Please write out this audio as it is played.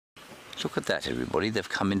Look at that, everybody. They've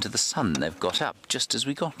come into the sun. They've got up just as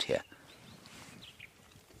we got here.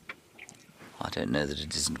 I don't know that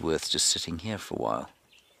it isn't worth just sitting here for a while.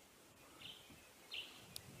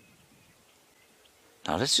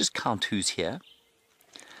 Now let's just count who's here.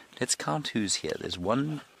 Let's count who's here. There's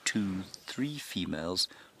 1, 2, 3 females,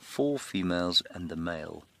 4 females, and the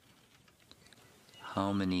male.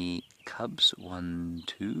 How many cubs? 1,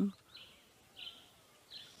 2,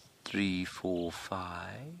 3, 4,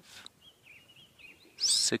 5,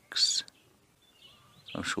 6.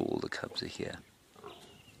 I'm sure all the cubs are here.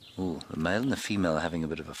 Oh, the male and the female are having a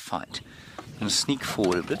bit of a fight. I'm going to sneak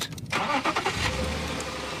forward a bit.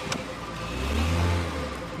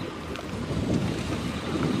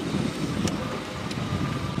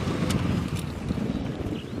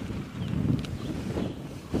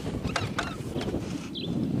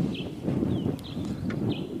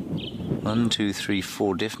 One, two, three,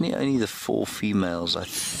 four. Definitely only the 4 females, I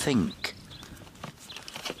think.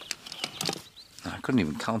 I couldn't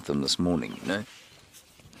even count them this morning, you know.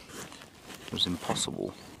 It was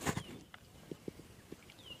impossible.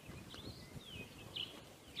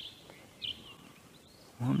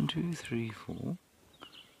 One, two, three, 4.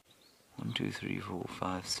 1, 2, 3, 4,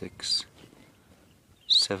 5, 6,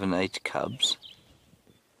 7, 8 cubs.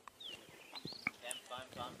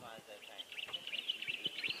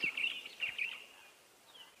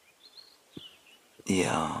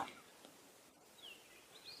 Yeah.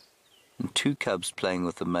 And 2 cubs playing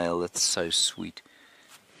with the male, that's so sweet.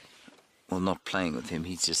 Well, not playing with him,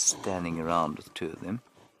 he's just standing around with 2 of them.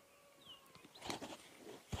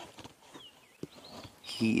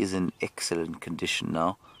 He is in excellent condition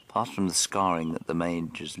now, apart from the scarring that the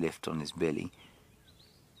mange has left on his belly.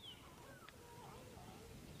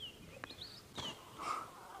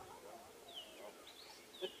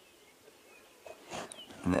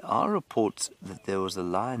 And there are reports that there was a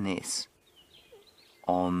lioness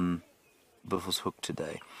on Buffelshoek Hook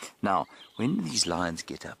today. Now, when these lions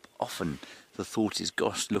get up, often the thought is,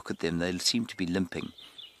 gosh, look at them, they seem to be limping.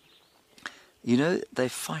 You know, they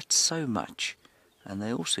fight so much, and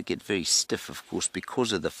they also get very stiff, of course,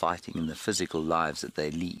 because of the fighting and the physical lives that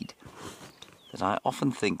they lead, that I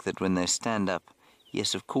often think that when they stand up,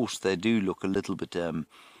 yes, of course, they do look a little bit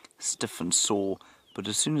stiff and sore, but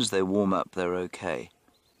as soon as they warm up, they're okay.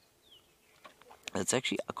 It's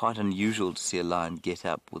actually quite unusual to see a lion get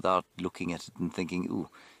up without looking at it and thinking, ooh,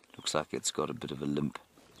 looks like it's got a bit of a limp.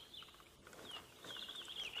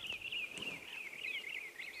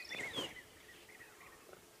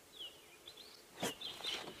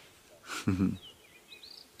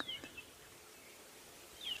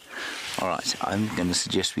 All right, I'm going to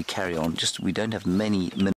suggest we carry on. We don't have many minutes.